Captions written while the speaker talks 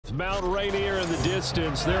Mount Rainier in the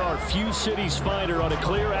distance. There are few cities finer on a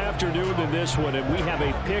clear afternoon than this one, and we have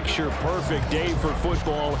a picture-perfect day for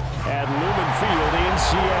football at Lumen Field in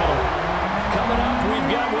Seattle. Coming up, we've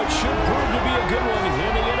got what should prove to be a good one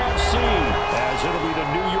in the NFC, as it'll be the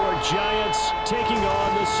New York Giants taking on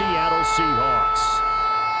the Seattle Seahawks.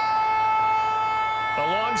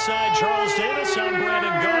 Alongside Charles Davis, I'm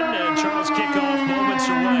Brandon Gunn, and Charles, kickoff moments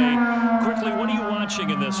away. Quickly, what are you watching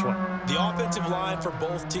in this one? The offensive line for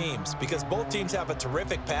both teams, because both teams have a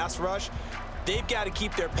terrific pass rush. They've got to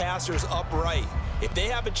keep their passers upright. If they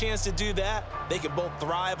have a chance to do that, they can both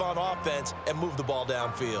thrive on offense and move the ball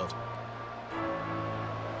downfield.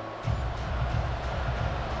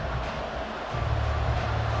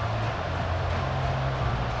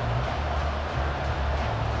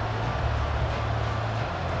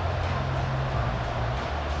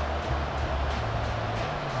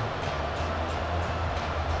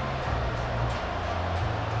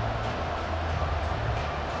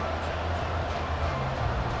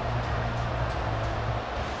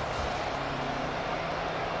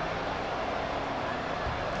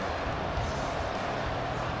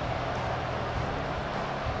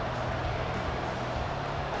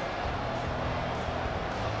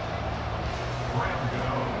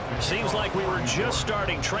 Seems like we were just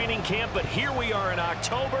starting training camp, but here we are in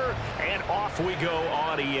October, and off we go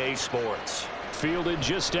on EA Sports. Fielded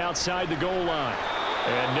just outside the goal line.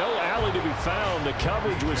 And no alley to be found. The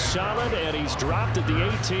coverage was solid, and he's dropped at the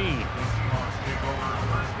 18.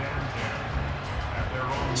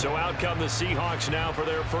 So out come the Seahawks now for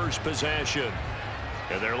their first possession.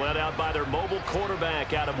 And they're led out by their mobile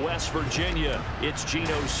quarterback out of West Virginia. It's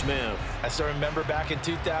Geno Smith. I still remember back in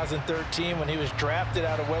 2013 when he was drafted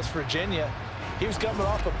out of West Virginia. He was coming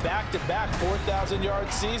off of back-to-back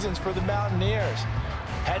 4,000-yard seasons for the Mountaineers.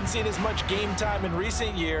 Hadn't seen as much game time in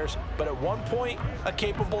recent years, but at one point, a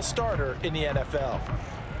capable starter in the NFL.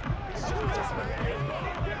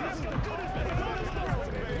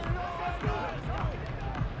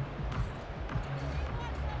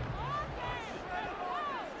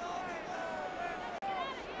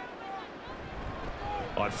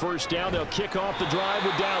 On first down, they'll kick off the drive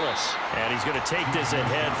with Dallas. And he's going to take this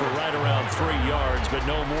ahead for right around 3 yards, but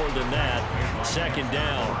no more than that. Second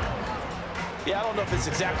down. Yeah, I don't know if it's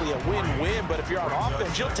exactly a win-win, but if you're on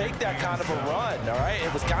offense, you'll take that kind of a run, all right?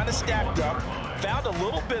 It was kind of stacked up, found a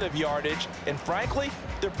little bit of yardage, and frankly,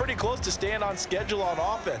 they're pretty close to staying on schedule on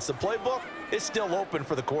offense. The playbook is still open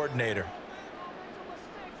for the coordinator.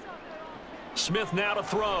 Smith now to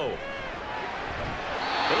throw.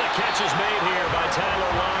 And the catch is made here by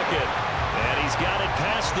Tyler Lockett. And he's got it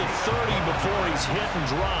past the 30 before he's hit and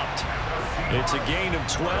dropped. It's a gain of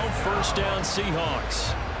 12, first down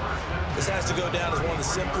Seahawks. This has to go down as one of the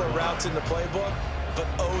simpler routes in the playbook, but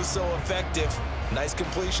oh so effective. Nice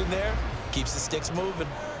completion there. Keeps the sticks moving.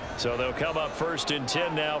 So they'll come up first and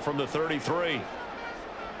 10 now from the 33.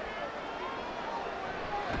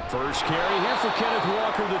 First carry here for Kenneth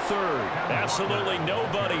Walker III. Absolutely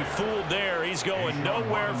nobody fooled there. He's going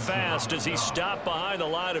nowhere fast as he's stopped behind the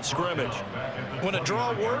line of scrimmage. When a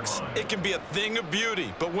draw works, it can be a thing of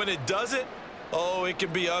beauty. But when it doesn't, oh, it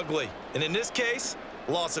can be ugly. And in this case,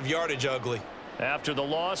 loss of yardage ugly. After the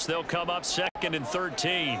loss, they'll come up second and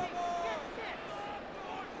 13.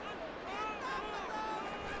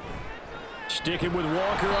 Sticking with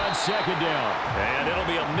Walker on second down. And it'll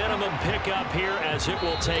be a minimum pickup here as it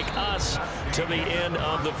will take us to the end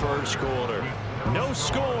of the first quarter. No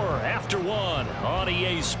score after one on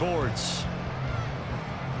EA Sports.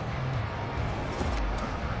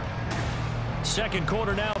 Second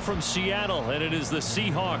quarter now from Seattle, and it is the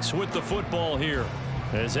Seahawks with the football here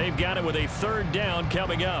as they've got it with a third down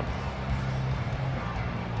coming up.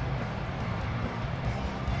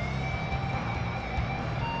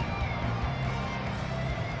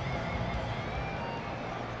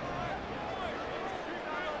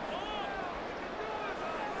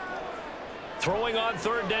 Throwing on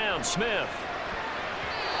third down, Smith.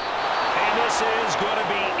 And this is going to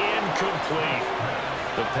be incomplete.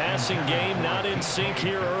 The passing game not in sync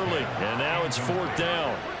here early, and now it's fourth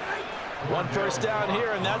down. One first down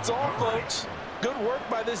here, and that's all, folks. Good work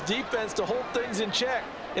by this defense to hold things in check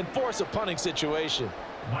and force a punting situation.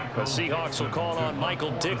 The Seahawks will call on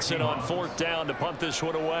Michael Dixon on fourth down to punt this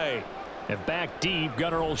one away. And back deep,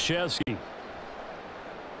 Gunnar Olszewski.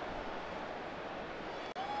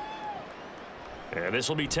 And this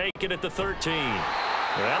will be taken at the 13.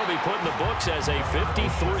 That'll be put in the books as a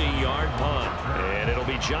 53-yard punt. And it'll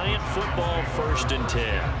be Giant football, first and 10.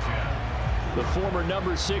 The former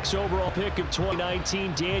number 6 overall pick of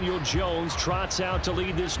 2019, Daniel Jones, trots out to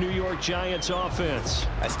lead this New York Giants offense.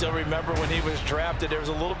 I still remember when he was drafted, there was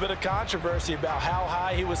a little bit of controversy about how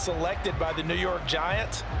high he was selected by the New York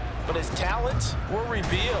Giants, but his talents were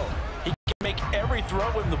revealed. He can make every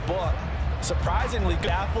throw in the book. Surprisingly good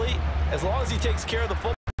athlete. As long as he takes care of the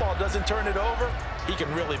football, doesn't turn it over, he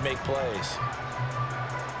can really make plays.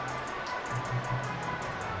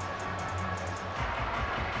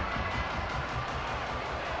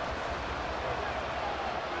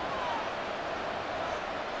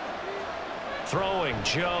 Throwing,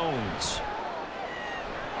 Jones.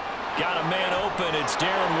 Got a man open. It's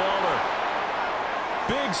Darren Waller.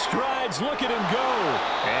 Big strides. Look at him go.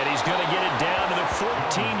 And he's going to get it down to the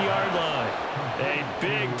 14-yard line. A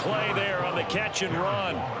big play there on the catch and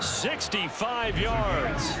run. 65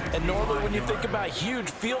 yards. And normally when you think about huge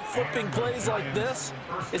field flipping plays like this,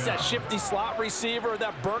 it's that shifty slot receiver or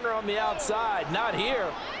that burner on the outside. Not here.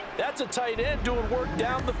 That's a tight end doing work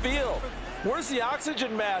down the field. Where's the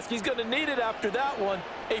oxygen mask? He's going to need it after that one.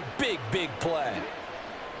 A big, big play.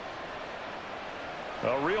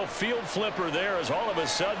 A real field flipper there as all of a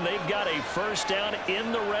sudden they've got a first down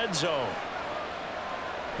in the red zone.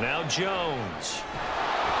 Now Jones.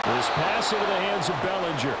 This pass into the hands of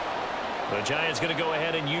Bellinger. The Giants going to go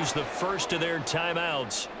ahead and use the first of their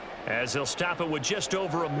timeouts as they'll stop it with just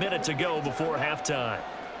over a minute to go before halftime.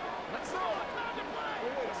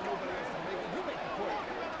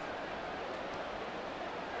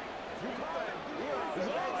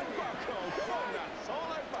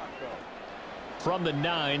 From the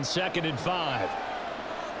 9, 2nd and 5.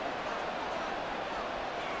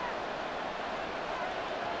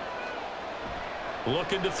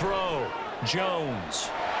 Looking to throw. Jones.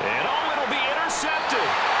 And it'll be intercepted.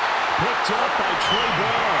 Picked up by Trey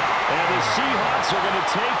Brown. And the Seahawks are going to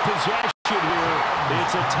take possession here.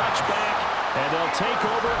 It's a touchback, and they'll take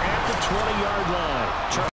over at the 20-yard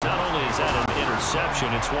line. Not only is that an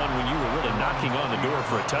interception, it's one when you were really knocking on the door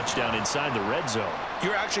for a touchdown inside the red zone.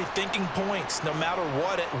 You're actually thinking points. No matter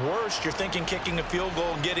what, at worst, you're thinking kicking a field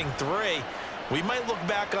goal and getting 3. We might look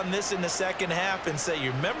back on this in the second half and say,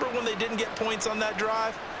 you remember when they didn't get points on that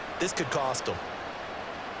drive? This could cost them.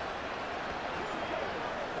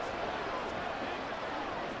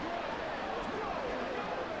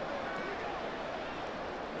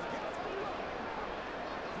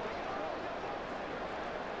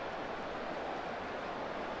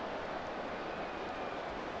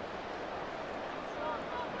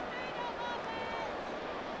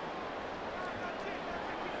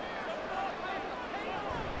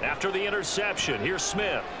 After the interception, here's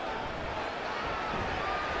Smith.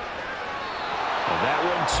 And that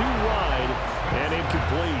one too wide and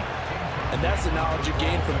incomplete. And that's the knowledge you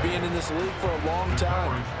gain from being in this league for a long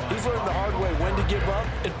time. He's learned the hard way when to give up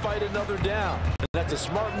and fight another down. And that's a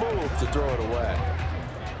smart move to throw it away.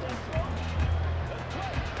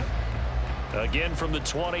 Again from the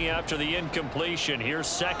 20 after the incompletion. Here's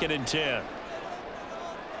 2nd and 10.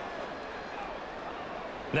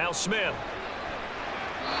 Now Smith.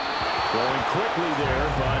 Going quickly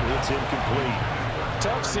there, but it's incomplete.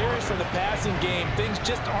 Tough series for the passing game. Things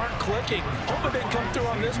just aren't clicking. Hoping they can come through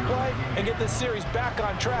on this play and get this series back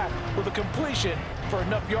on track with a completion for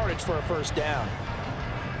enough yardage for a first down.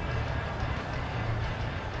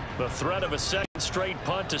 The threat of a second straight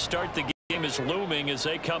punt to start the game is looming as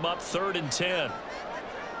they come up 3rd and 10.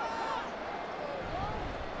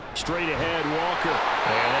 Straight ahead, Walker.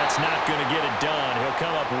 And that's not going to get it done. He'll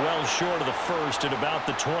come up well short of the first at about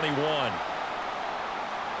the 21.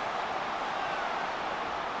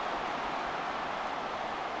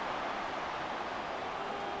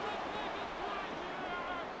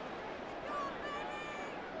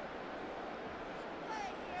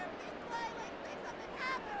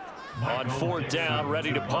 On 4th down,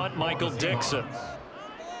 ready to punt, Michael Dixon.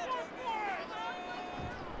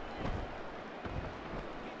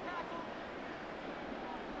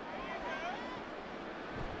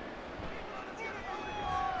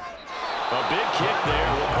 A big kick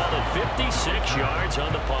there. We'll call it 56 yards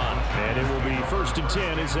on the punt. And it will be 1st and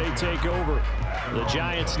 10 as they take over. The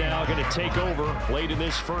Giants now going to take over late in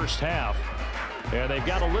this first half. And they've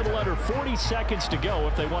got a little under 40 seconds to go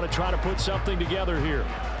if they want to try to put something together here.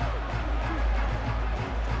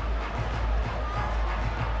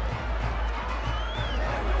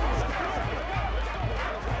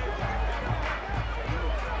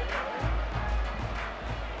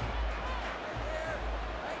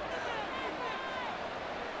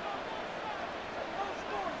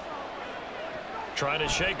 Trying to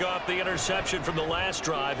shake off the interception from the last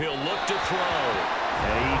drive. He'll look to throw.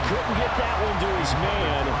 And he couldn't get that one to his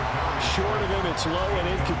man. Short of him, it's low and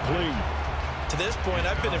incomplete. To this point,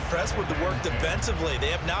 I've been impressed with the work defensively.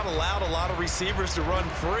 They have not allowed a lot of receivers to run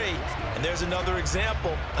free. And there's another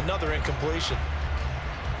example, another incompletion.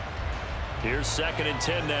 Here's 2nd and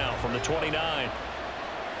 10 now from the 29.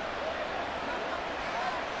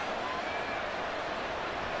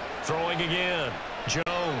 Throwing again.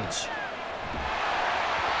 Jones.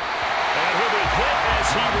 And he'll be hit as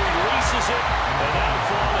he releases it. And that'll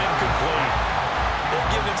fall incomplete. They'll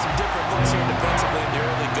give him some different looks here defensively in the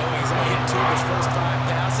early going. He's only hit 2 of his first 5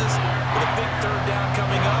 passes. With a big 3rd down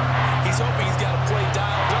coming up, he's hoping he's got a play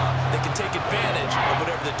dialed up that can take advantage of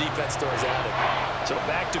whatever the defense throws at him. So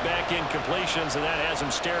back-to-back incompletions, and that has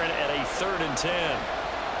him staring at a 3rd and 10.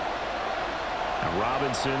 Now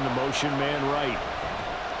Robinson, the motion man right.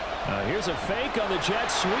 Here's a fake on the jet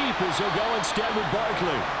sweep as he'll go instead with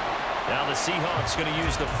Barkley. Now the Seahawks going to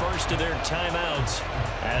use the first of their timeouts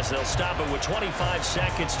as they'll stop it with 25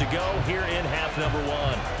 seconds to go here in half number 1.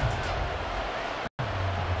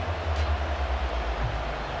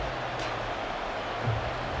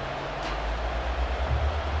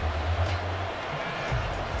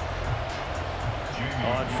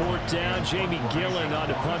 On 4th down, Jamie Gillen on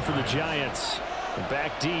to punt for the Giants. And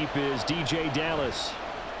back deep is DJ Dallas.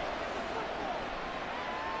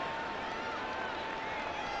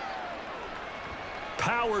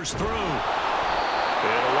 Powers through.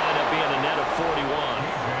 It'll wind up being a net of 41.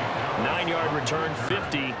 9-yard return,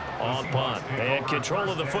 50 on punt. And control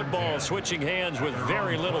of the football, switching hands with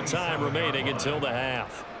very little time remaining until the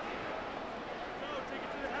half.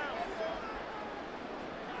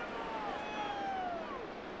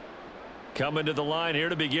 Coming to the line here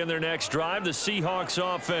to begin their next drive, the Seahawks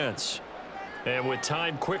offense. And with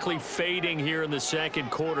time quickly fading here in the 2nd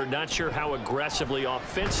quarter, not sure how aggressively,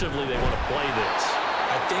 offensively they want to play this.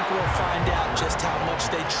 I think we'll find out just how much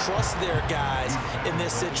they trust their guys in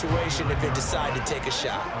this situation if they decide to take a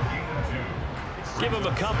shot. Give them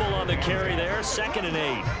a couple on the carry there, 2nd and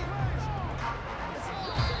 8.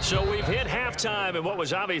 So we've hit halftime in what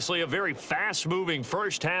was obviously a very fast-moving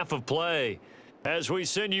first half of play. As we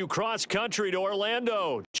send you cross-country to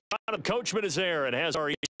Orlando, John Coachman is there and has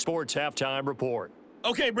our Sports Halftime Report.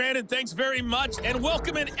 Okay, Brandon, thanks very much, and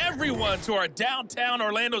welcoming everyone to our downtown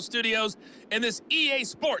Orlando studios in this EA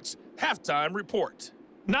Sports Halftime Report.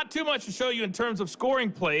 Not too much to show you in terms of scoring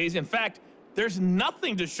plays. In fact, there's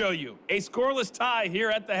nothing to show you. A scoreless tie here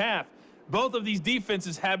at the half. Both of these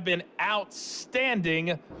defenses have been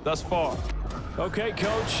outstanding thus far. Okay,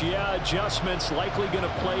 Coach, yeah, adjustments likely going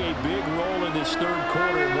to play a big role in this 3rd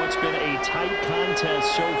quarter in what's been a tight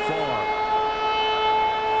contest so far.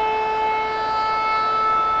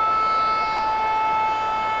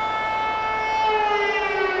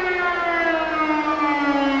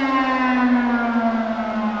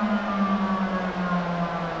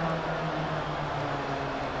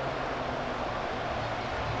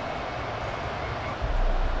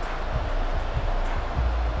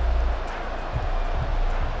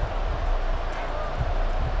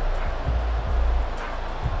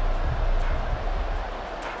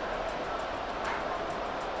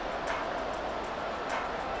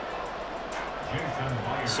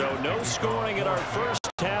 So no scoring in our first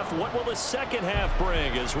half. What will the 2nd half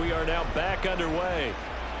bring as we are now back underway?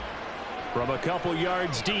 From a couple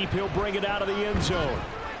yards deep, he'll bring it out of the end zone.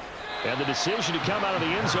 And the decision to come out of the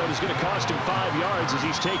end zone is going to cost him 5 yards as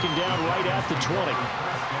he's taken down right at the 20.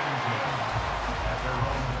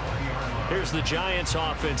 Here's the Giants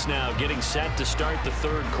offense now getting set to start the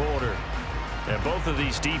 3rd quarter. And both of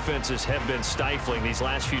these defenses have been stifling these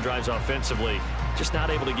last few drives offensively. Just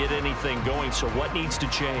not able to get anything going, so what needs to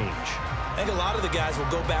change? I think a lot of the guys will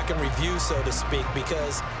go back and review, so to speak,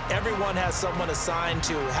 because everyone has someone assigned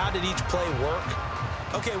to how did each play work.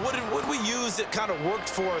 Okay, what did we use that kind of worked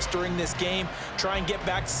for us during this game? Try and get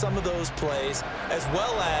back to some of those plays, as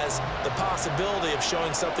well as the possibility of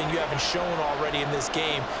showing something you haven't shown already in this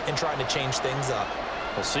game and trying to change things up.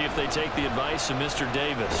 We'll see if they take the advice of Mr.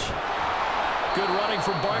 Davis. Good running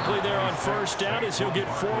from Barkley there on 1st down as he'll get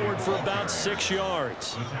forward for about 6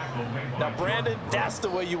 yards. Now, Brandon, that's the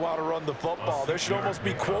way you want to run the football. There should almost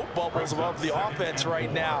be quote bubbles above the offense right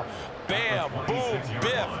now. Bam, boom,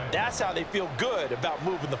 biff. That's how they feel good about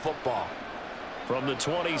moving the football. From the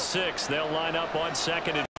 26, they'll line up on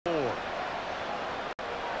 2nd and 4.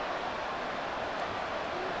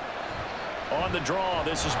 On the draw,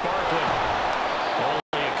 this is Barkley.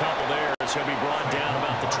 Only a couple there as he'll be brought down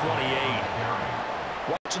about the 28.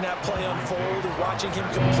 Watching that play unfold and watching him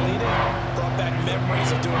complete it brought back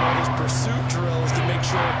memories of doing all these pursuit drills to make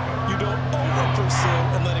sure you don't over-pursue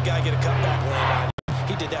and let a guy get a cutback lane on you.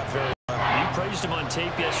 He did that very well. You praised him on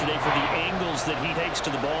tape yesterday for the angles that he takes to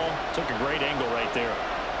the ball. Took a great angle right there.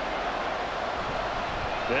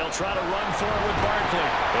 They'll try to run for it with Barkley.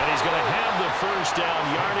 And he's going to have the first down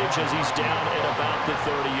yardage as he's down at about the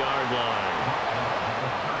 30-yard line.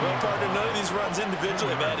 Well, partner, none of these runs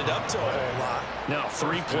individually have added up to a whole lot. Now,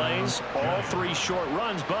 3 plays, all 3 short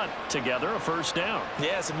runs, but together a first down.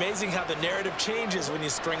 Yeah, it's amazing how the narrative changes when you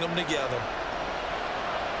string them together.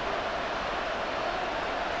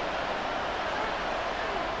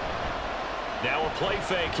 Now a play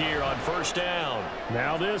fake here on first down.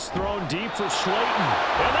 Now this thrown deep for Slayton.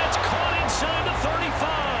 And that's caught inside the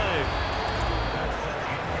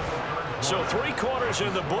 35. So 3 quarters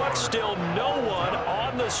in the book, still no one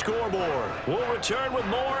on the scoreboard. We'll return with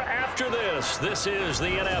more after this. This is the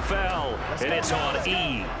NFL, and it's on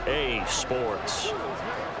EA Sports.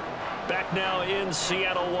 Back now in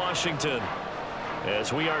Seattle, Washington,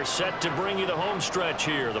 as we are set to bring you the home stretch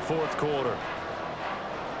here, the 4th quarter.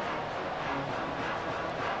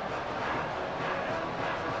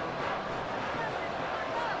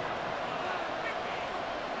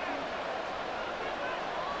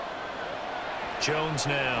 Jones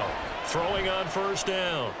now throwing on first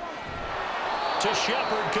down. To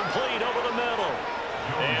Shepard, complete over the middle.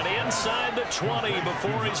 And inside the 20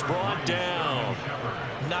 before he's brought down.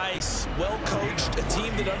 Nice, well coached, a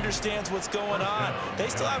team that understands what's going on. They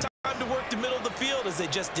still have time to work the middle of the field as they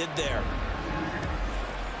just did there.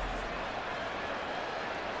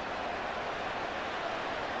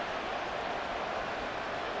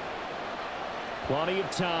 Plenty of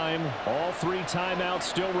time. All 3 timeouts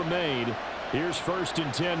still remain. Here's 1st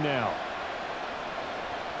and 10 now.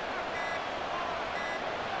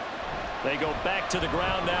 They go back to the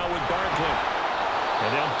ground now with Barkley.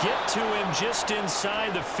 And they'll get to him just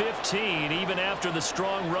inside the 15. Even after the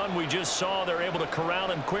strong run we just saw, they're able to corral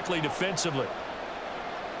him quickly defensively.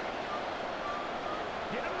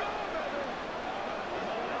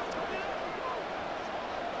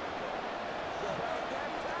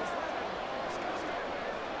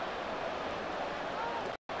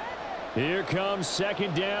 Here comes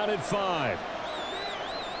 2nd down at 5.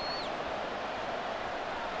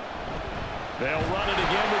 They'll run it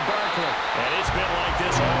again with Barkley. And it's been like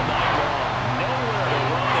this all night long. Nowhere to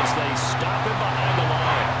run as they stop him behind the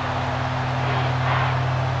line.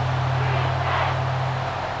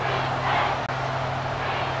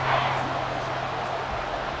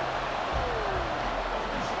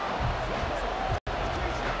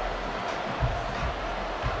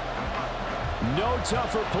 No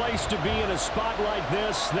tougher place to be in a spot like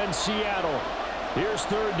this than Seattle. Here's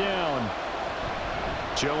 3rd down.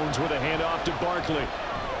 Jones with a handoff to Barkley.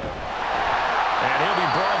 And he'll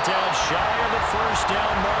be brought down shy of the first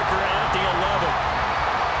down marker at the 11.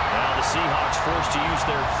 Now the Seahawks forced to use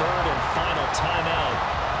their 3rd and final timeout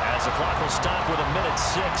as the clock will stop with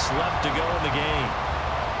 1:06 left to go in the game.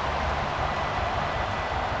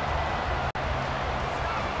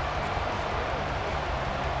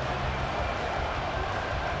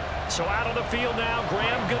 So out on the field now,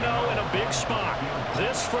 Graham Gano in a big spot.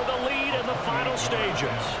 This for the lead in the final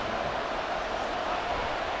stages.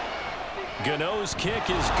 Gano's kick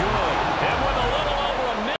is good. And with a little over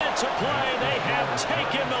a minute to play, they have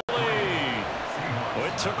taken the lead. Well,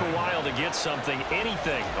 it took a while to get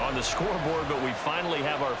anything on the scoreboard, but we finally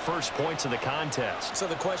have our first points of the contest. So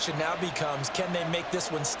the question now becomes, can they make this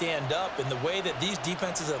one stand up? In the way that these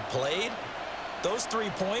defenses have played, those 3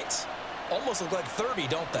 points almost look like 30,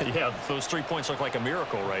 don't they? Yeah, those 3 points look like a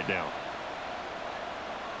miracle right now.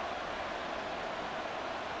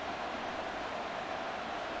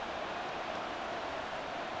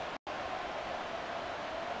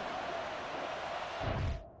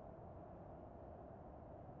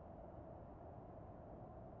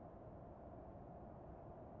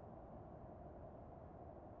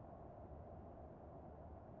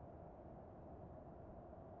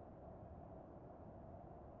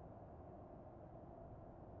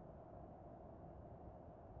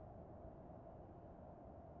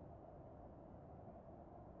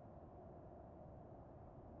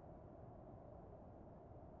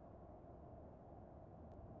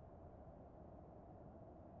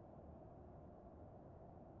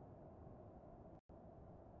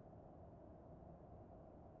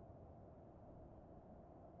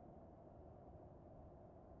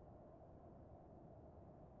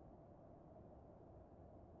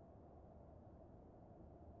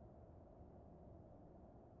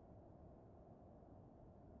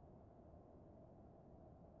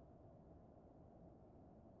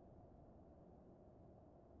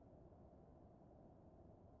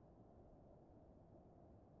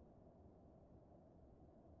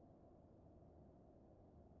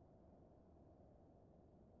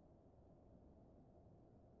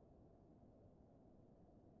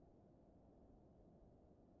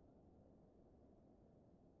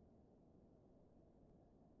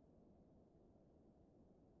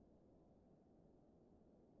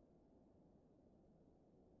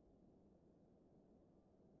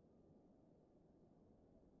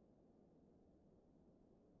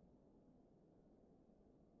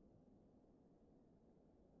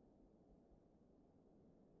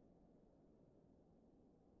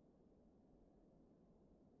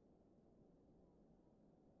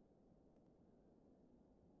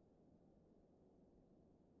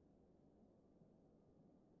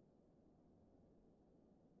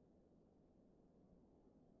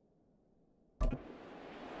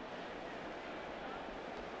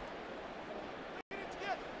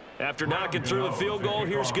 After knocking through the field goal,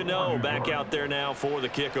 here's Gano back out there now for the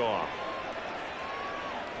kickoff.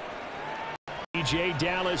 E.J.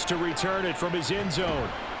 Dallas to return it from his end zone.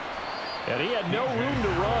 And he had no room to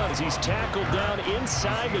run as he's tackled down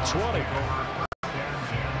inside the 20.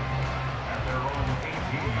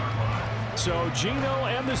 So Geno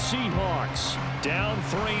and the Seahawks down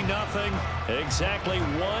 3-0. Exactly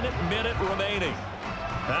 1 minute remaining.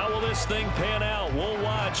 How will this thing pan out? We'll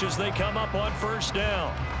watch as they come up on first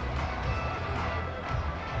down.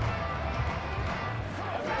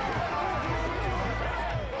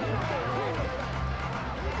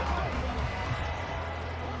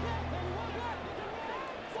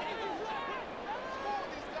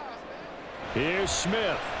 Here's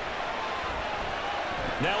Smith.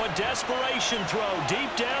 Now a desperation throw deep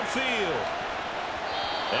downfield.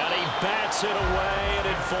 And he bats it away, and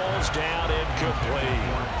it falls down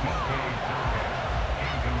incomplete.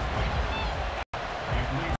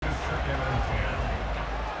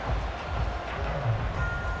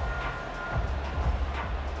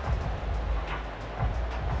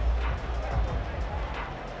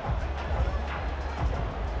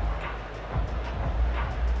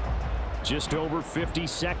 Just over 50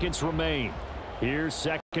 seconds remain. Here's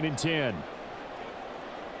 2nd and 10.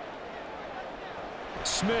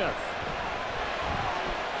 Smith.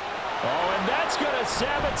 Oh, and that's going to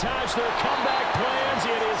sabotage their comeback plans.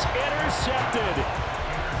 It is intercepted.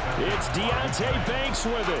 It's Deonte Banks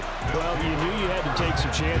with it. Well, you knew you had to take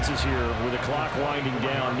some chances here with the clock winding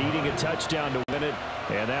down, needing a touchdown to win it,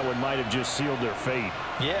 and that one might have just sealed their fate.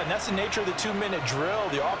 Yeah, and that's the nature of the 2-minute drill.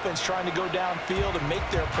 The offense trying to go downfield and make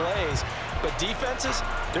their plays. But defenses,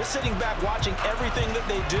 they're sitting back watching everything that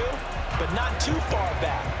they do, but not too far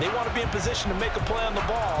back. They want to be in position to make a play on the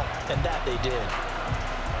ball, and that they did.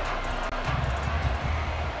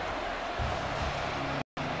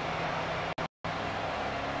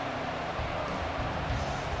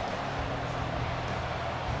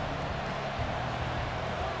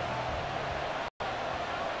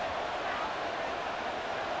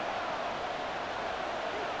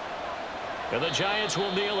 And the Giants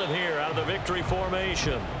will kneel it here out of the victory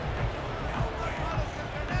formation.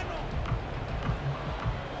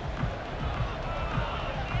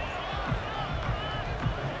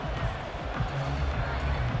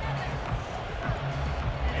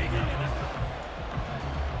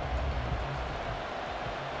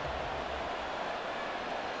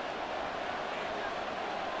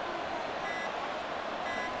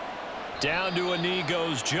 Down to a knee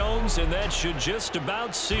goes Jones, and that should just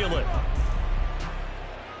about seal it.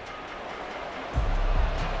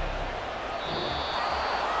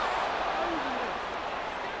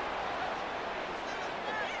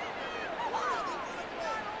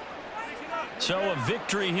 So a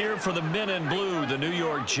victory here for the men in blue, the New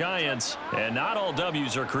York Giants. And not all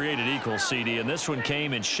W's are created equal, CD, and this one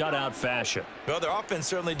came in shutout fashion. Well, their offense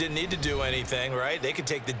certainly didn't need to do anything, right? They could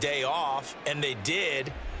take the day off, and they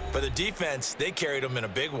did. But the defense, they carried them in a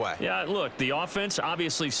big way. Yeah, look, the offense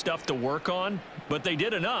obviously stuff to work on, but they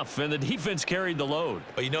did enough, and the defense carried the load.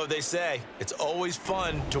 But you know what they say, it's always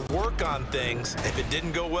fun to work on things. If it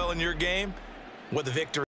didn't go well in your game, with a victory.